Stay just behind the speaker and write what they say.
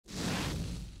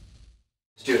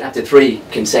Stuart, after 3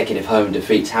 consecutive home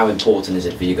defeats, how important is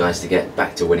it for you guys to get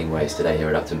back to winning ways today here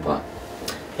at Upton Park?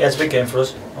 Yeah, it's a big game for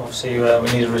us. Obviously,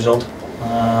 we need a result.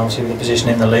 Obviously, with the position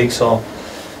in the league, so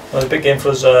it's a big game for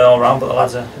us all round. But the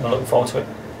lads are looking forward to it.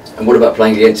 And what about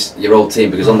playing against your old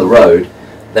team? Because on the road,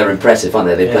 they're impressive, aren't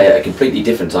they? They play a completely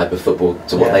different type of football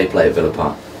to what they play at Villa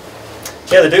Park.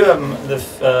 Yeah, they do.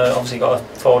 They've obviously got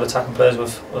forward attacking players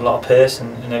with a lot of pace,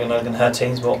 and they're going to hurt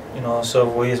teams. But so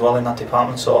have we as well in that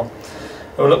department. So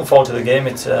we're looking forward to the game.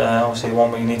 It's obviously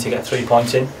one where you need to get 3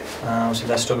 points in. Obviously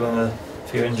they're struggling with a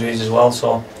few injuries as well,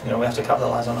 so we have to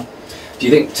capitalise on it. Do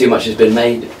you think too much has been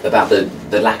made about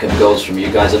the lack of goals from you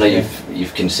guys? I know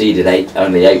you've conceded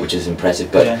only 8, which is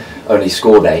impressive, but only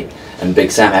scored 8. And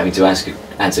Big Sam having to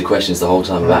answer questions the whole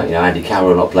time about Andy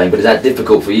Carroll not playing. But is that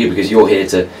difficult for you because you're here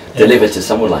to deliver to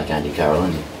someone like Andy Carroll,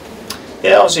 aren't you?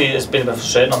 Yeah, obviously it's been a bit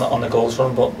frustrating on the goals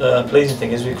front, but the pleasing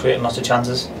thing is we're creating lots of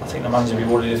chances. I think the manager would be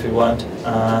worried if we weren't.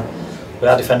 We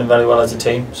are defending very well as a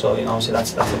team, so obviously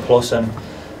that's a plus. And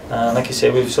like you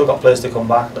say, we've still got players to come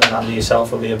back. Andy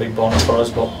yourself will be a big bonus for us,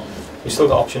 but we've still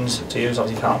got options to use.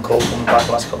 Obviously, Carlton Cole coming back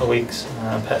the last couple of weeks,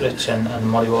 Petrich and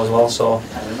Moribo as well. So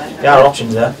there are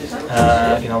options there.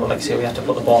 But like I say, we have to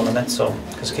put the ball in the net, so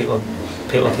because people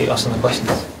will keep asking the questions.